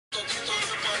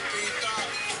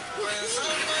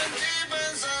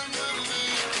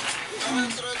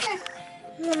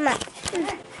Mama.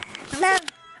 Mama.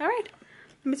 All right.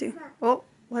 Let me see. Oh,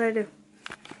 what did I do?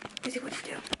 Let me see what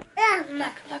you do.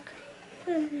 Mama. Look.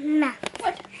 Mama.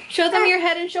 What? Show them your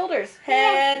head and shoulders.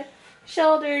 Head,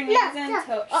 shoulder, knees, and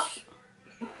toes. Oh.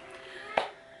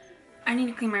 I need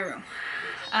to clean my room.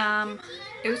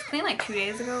 It was clean like 2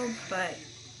 days ago, but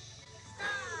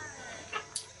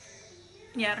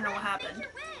yeah, I don't know what happened.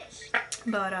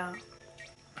 But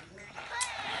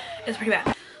it's pretty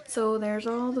bad. So there's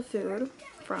all the food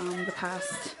from the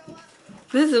past.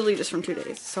 This is literally just from 2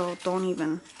 days, so don't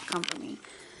even come for me.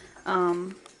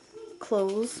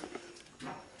 Clothes.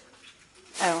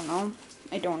 I don't know.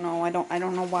 I don't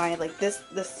know why. Like this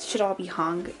should all be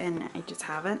hung, and I just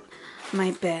haven't.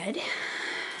 My bed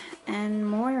and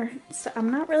more. So I'm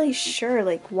not really sure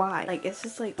like why. Like it's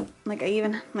just like I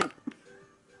even like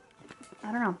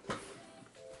I don't know.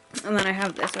 And then I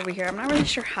have this over here. I'm not really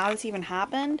sure how this even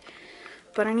happened,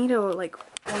 but I need to like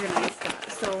organize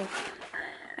that. So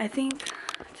I think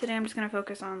today I'm just gonna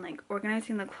focus on like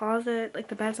organizing the closet. Like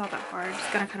the bed's not that hard. I'm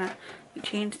just gonna kind of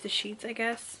change the sheets, I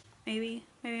guess. Maybe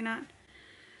not.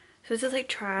 So it's just like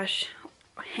trash,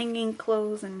 hanging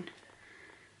clothes, and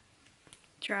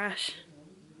trash,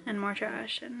 and more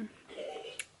trash, and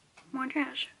more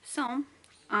trash. So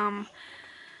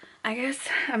I guess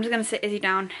I'm just gonna sit Izzy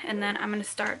down, and then I'm gonna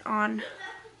start on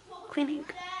cleaning.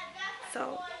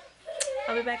 So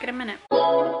I'll be back in a minute.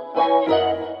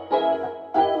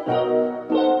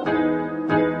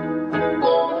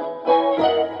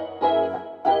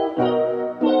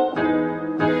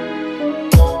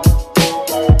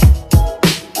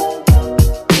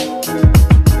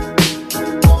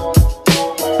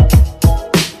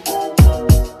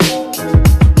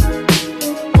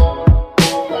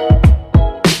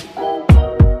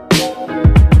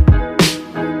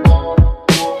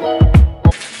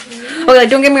 Okay, like,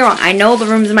 don't get me wrong, I know the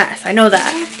room's a mess, I know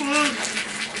that.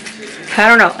 I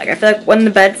don't know, like I feel like when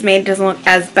the bed's made it doesn't look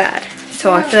as bad.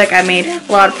 So I feel like I made a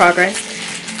lot of progress,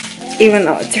 even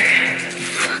though it's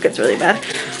really bad.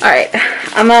 Alright,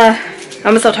 I'm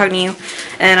gonna stop talking to you,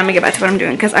 and I'm gonna get back to what I'm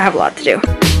doing because I have a lot to do.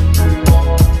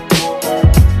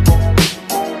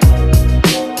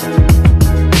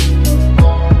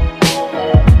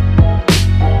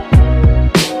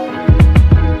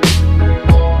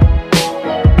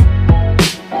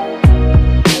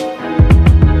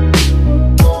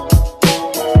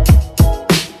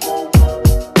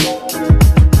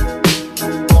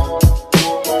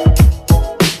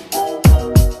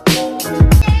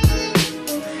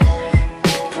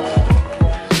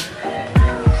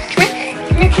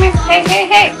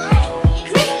 Hey.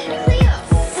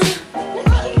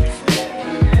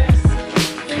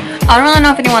 I don't really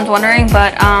know if anyone's wondering,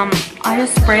 but I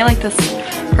just spray like this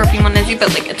perfume on Izzy, but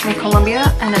like it's from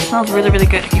Colombia, and it smells really, really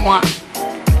good if you want.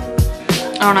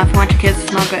 I don't know if you want your kids to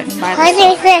smell good. Buy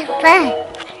this.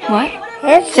 What?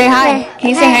 Say hi. Can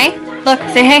you say hey? Look,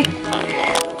 say hey.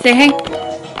 Say hey.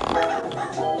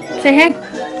 Say hey.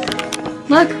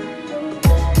 Look.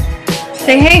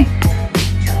 Say hey.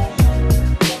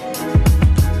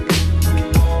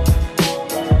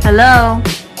 Hello?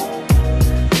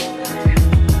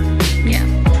 Yeah,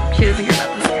 she doesn't care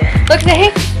about this. Look, say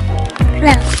hey.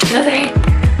 No, say hey.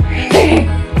 Say hey.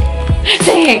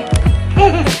 Say hey.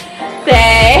 Say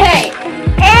hey.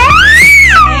 Hey.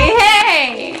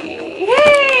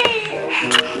 Hey.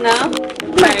 No?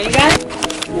 Alright, you got it?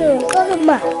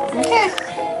 Mama.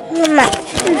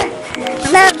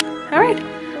 Alright.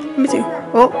 Let me see.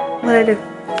 Oh, what did I do?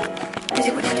 Let me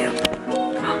see what you do. Oh,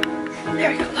 there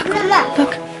we go.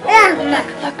 Look. Look.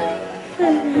 Look.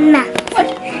 What?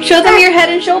 Show them your head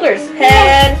and shoulders.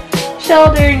 Head,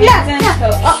 shoulder, knees, and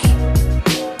toes. Oh.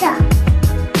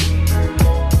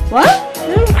 What?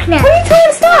 Who are you telling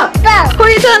to stop? Who are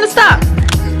you telling to stop?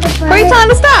 Who are you telling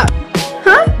to stop?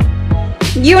 Huh?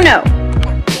 You know.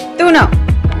 Do no.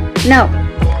 No.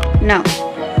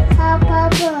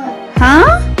 Huh?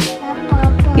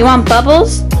 You want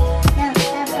bubbles?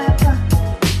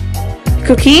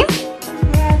 Cookie?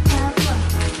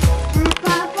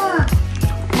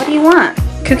 What do you want?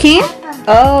 Cookie?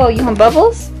 Oh, you want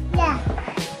bubbles? Yeah.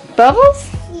 Bubbles?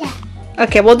 Yeah.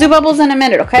 Okay, we'll do bubbles in a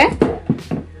minute, okay?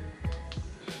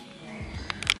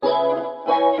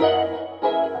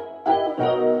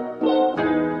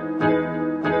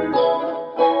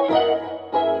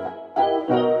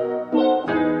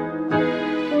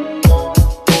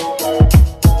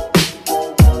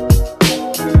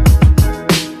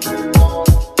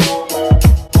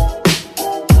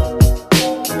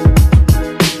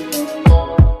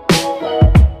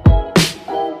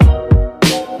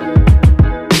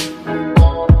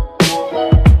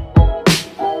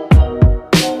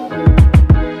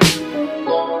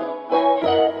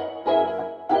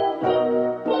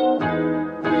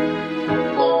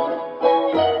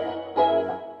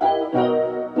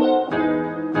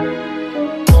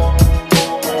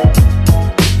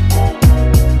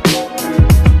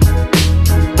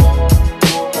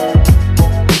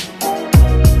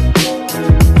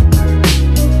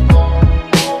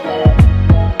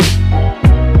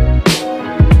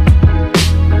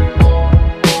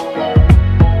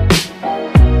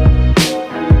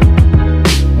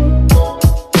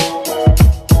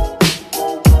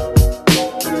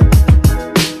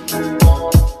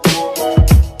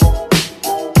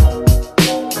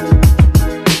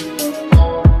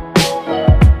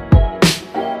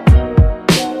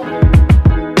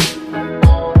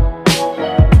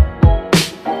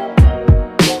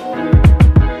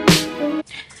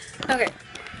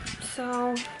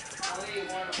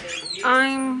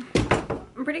 I'm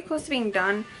pretty close to being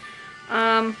done.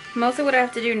 Mostly what I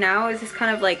have to do now is just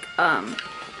kind of like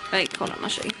hold on, I'll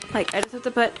show you. Like, I just have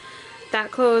to put that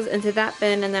clothes into that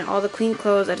bin, and then all the clean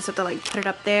clothes, I just have to like put it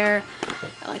up there.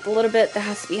 And, like, the little bit that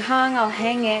has to be hung, I'll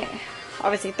hang it.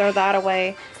 Obviously throw that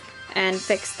away and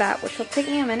fix that, which will take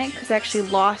me a minute because I actually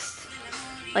lost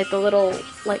like the little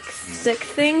like stick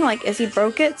thing. Like, Izzy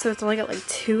broke it, so it's only got like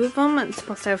 2 of them and it's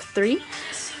supposed to have 3.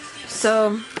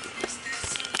 So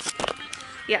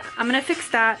yeah, I'm gonna fix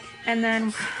that, and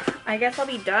then I guess I'll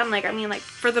be done. Like, I mean, like,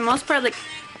 for the most part, like,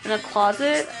 in the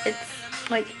closet, it's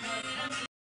like,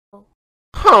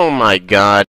 oh my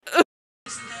god,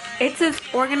 it's as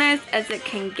organized as it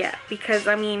can get, because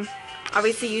I mean,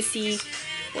 obviously you see,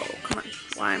 whoa, come on,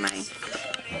 why am I,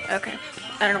 okay,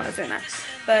 I don't know why I was doing that,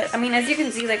 but I mean, as you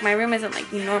can see, like, my room isn't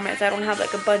like enormous. I don't have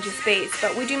like a bunch of space,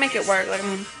 but we do make it work. Like, I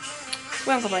mean, we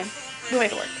don't complain, we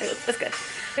make it work. It's good.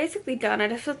 Basically done. I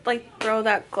just have to like throw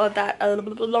that I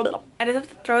just have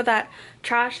to throw that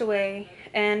trash away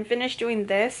and finish doing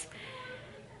this,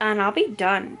 and I'll be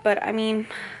done. But I mean,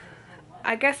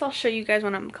 I guess I'll show you guys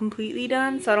when I'm completely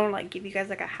done, so I don't like give you guys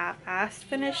like a half-assed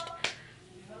finished,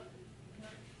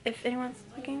 if anyone's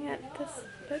looking at this.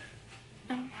 But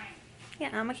yeah,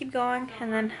 I'm gonna keep going,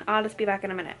 and then I'll just be back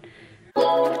in a minute.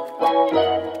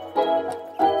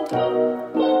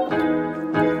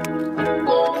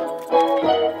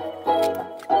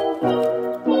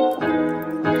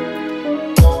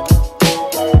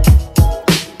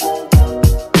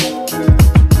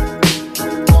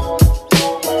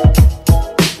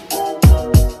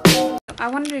 I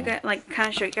wanted to get like kind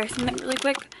of show you guys something really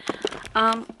quick.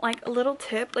 Like a little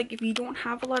tip, like if you don't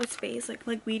have a lot of space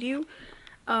like we do,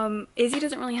 Izzy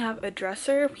doesn't really have a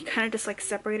dresser. We kind of just like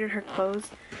separated her clothes.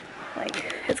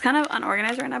 Like, it's kind of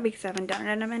unorganized right now because I haven't done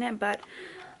it in a minute, but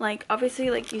like obviously,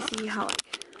 like, you see how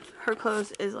like her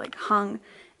clothes is like hung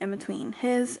in between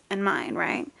his and mine,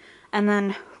 right? And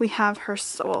then we have her,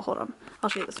 well, hold on, I'll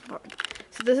show you this part.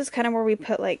 So this is kind of where we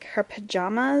put like her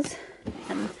pajamas,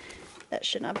 and that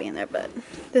should not be in there, but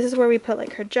this is where we put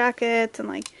like her jackets and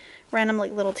like random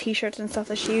like little t-shirts and stuff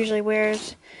that she usually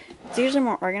wears. It's usually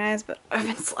more organized, but I've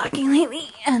been slacking lately.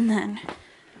 And then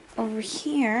over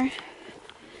here,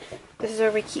 this is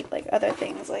where we keep like other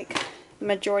things, like the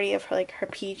majority of her, like her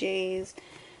PJs,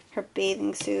 her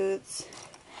bathing suits,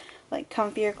 like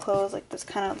comfier clothes, like this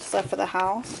kind of stuff for the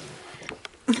house.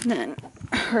 And then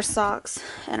her socks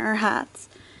and her hats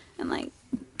and like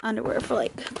underwear for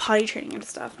like potty training and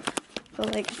stuff.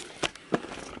 But like,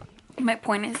 my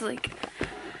point is, like,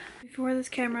 before this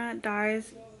camera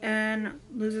dies and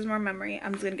loses more memory,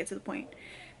 I'm just gonna get to the point.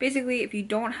 Basically, if you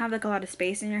don't have like a lot of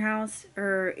space in your house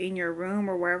or in your room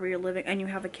or wherever you're living and you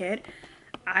have a kid,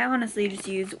 I honestly just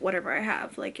use whatever I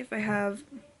have. Like, if I have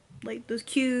like those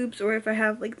cubes, or if I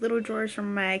have like little drawers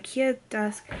from my IKEA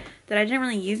desk that I didn't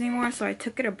really use anymore, so I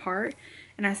took it apart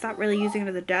and I stopped really using it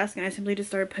as a desk, and I simply just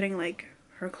started putting like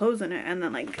her clothes in it, and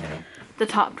then like the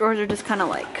top drawers are just kind of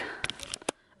like,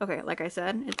 okay, like I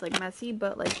said, it's like messy,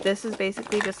 but like this is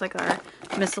basically just like our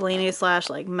miscellaneous slash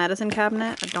like medicine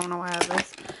cabinet. I don't know why I have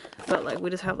this, but like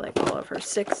we just have like all of her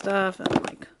sick stuff and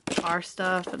like our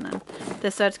stuff, and then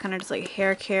this side's kind of just like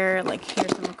hair care, like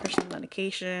here's some of Christian's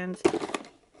medications.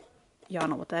 Y'all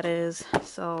know what that is.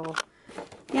 So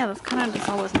yeah, that's kind of just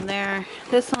all what's in there.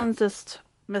 This one's just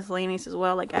miscellaneous as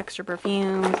well, like extra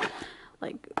perfumes,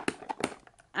 like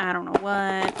I don't know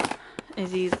what.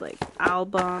 Izzy's like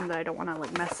album that I don't want to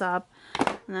like mess up,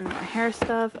 and then my hair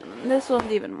stuff. And this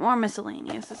one's even more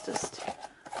miscellaneous. It's just,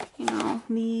 you know,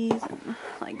 these and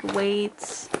like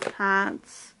weights,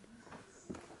 hats,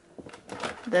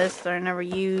 this that I never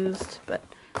used, but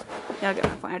y'all get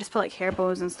my point. I just put like hair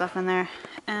bows and stuff in there,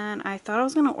 and I thought I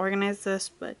was gonna organize this,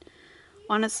 but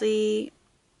honestly,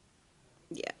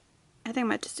 yeah, I think I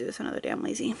might just do this another day. I'm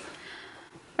lazy.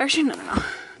 Actually, no,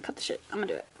 cut the shit. I'm gonna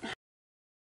do it.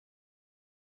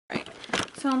 Alright,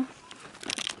 so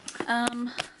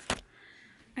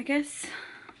I guess,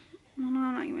 no,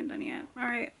 I'm not even done yet.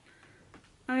 Alright,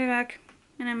 I'll be back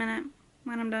in a minute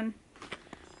when I'm done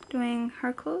doing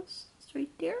her clothes. It's right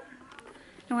there.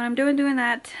 And when I'm doing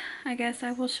that, I guess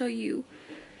I will show you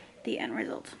the end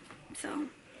result. So,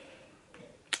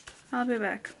 I'll be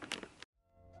back.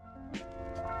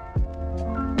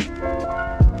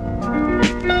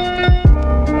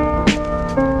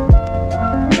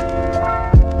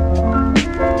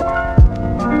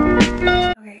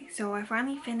 Okay, so I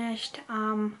finally finished.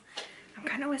 I'm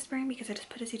kind of whispering because I just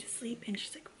put Izzy to sleep and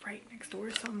she's like right next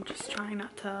door, so I'm just trying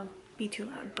not to be too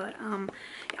loud. But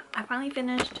yeah, I finally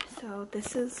finished. So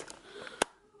this is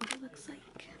what it looks like.